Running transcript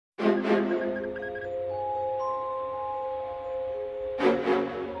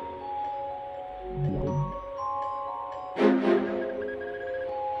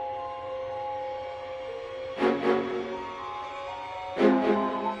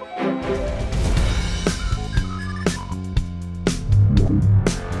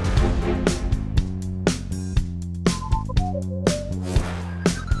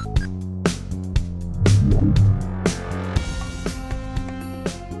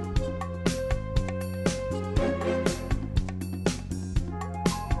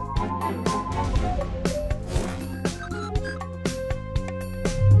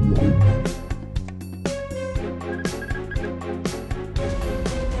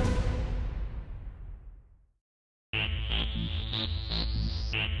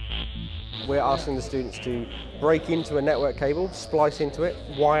we're asking the students to break into a network cable, splice into it,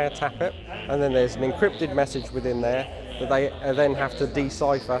 wiretap it, and then there's an encrypted message within there that they then have to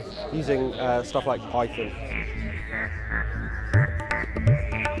decipher using stuff like Python.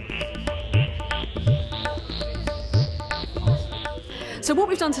 So what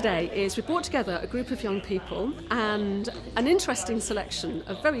we've done today is we've brought together a group of young people and an interesting selection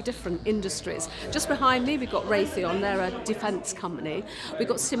of very different industries. Just behind me we've got Raytheon, they're a defence company. We've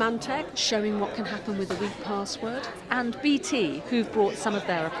got Symantec, showing what can happen with a weak password, and BT, who've brought some of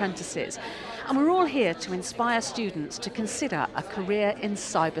their apprentices. And we're all here to inspire students to consider a career in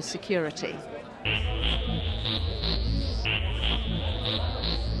cybersecurity.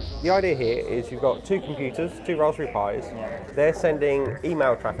 The idea here is you've got two computers, two Raspberry Pis. They're sending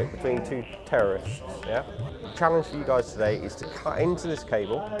email traffic between two terrorists. Yeah? The challenge for you guys today is to cut into this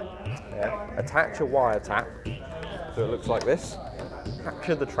cable, attach a wiretap, so it looks like this,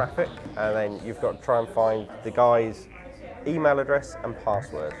 capture the traffic, and then you've got to try and find the guy's email address and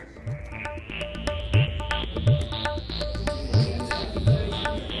password.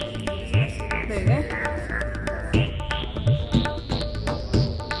 There you go.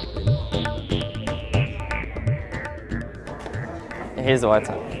 Here's the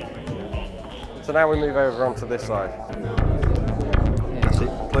wiretap. So now we move over onto this side. That's it.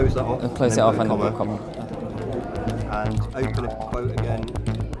 Close that off. And close it off and put a comma. And open a quote again.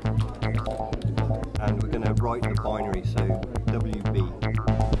 And we're going to write the binary, so WB.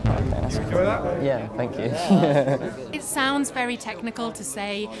 Enjoy that? Yeah, thank you. It sounds very technical to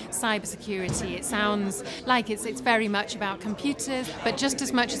say cybersecurity. It sounds like it's very much about computers, but just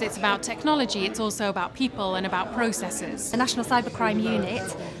as much as it's about technology, it's also about people and about processes. The National Cybercrime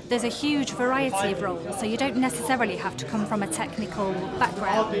Unit, there's a huge variety of roles, so you don't necessarily have to come from a technical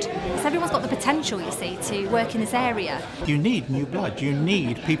background. So everyone's got the potential, you see, to work in this area. You need new blood, you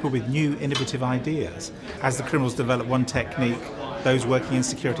need people with new innovative ideas. As the criminals develop one technique, those working in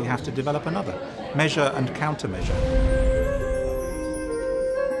security have to develop another. Measure and countermeasure.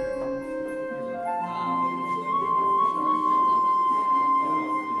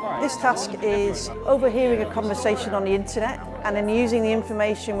 This task is overhearing a conversation on the internet and then using the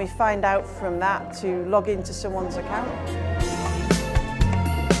information we find out from that to log into someone's account.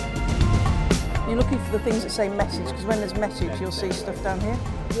 You're looking for the things that say message, because when there's message you'll see stuff down here.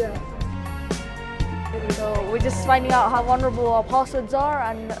 Yeah. So we're just finding out how vulnerable our passwords are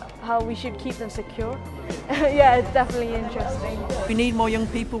and how we should keep them secure. Yeah, it's definitely interesting. We need more young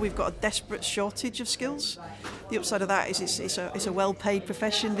people. We've got a desperate shortage of skills. The upside of that is it's a well-paid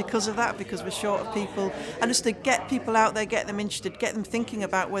profession because of that, because we're short of people. And just to get people out there, get them interested, get them thinking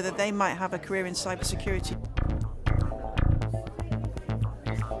about whether they might have a career in cybersecurity.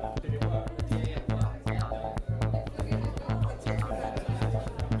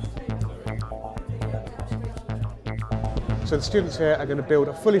 So the students here are going to build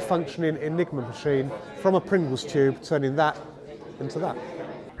a fully functioning Enigma machine from a Pringles tube, turning that into that.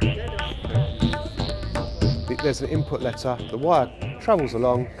 There's an input letter, the wire travels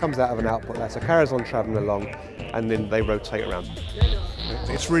along, comes out of an output letter, carries on travelling along, and then they rotate around.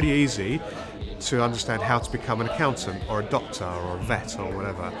 It's really easy to understand how to become an accountant or a doctor or a vet or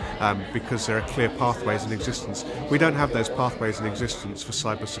whatever, because there are clear pathways in existence. We don't have those pathways in existence for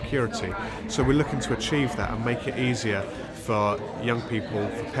cybersecurity, so we're looking to achieve that and make it easier for young people,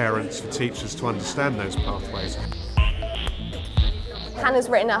 for parents, for teachers to understand those pathways. Hannah's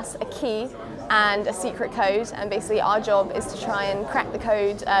written us a key and a secret code, and basically our job is to try and crack the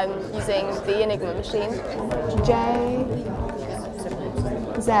code using the Enigma machine. J,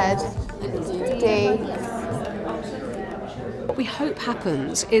 Z, D. What we hope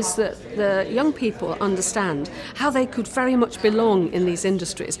happens is that the young people understand how they could very much belong in these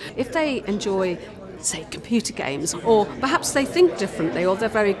industries. If they enjoy, say, computer games, or perhaps they think differently, or they're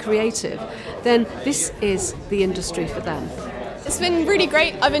very creative, then this is the industry for them. It's been really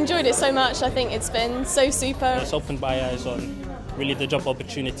great. I've enjoyed it so much. I think it's been so super. It's opened my eyes on really the job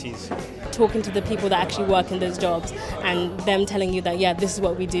opportunities. Talking to the people that actually work in those jobs and them telling you that, yeah, this is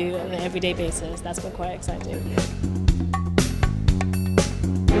what we do on an everyday basis, that's been quite exciting.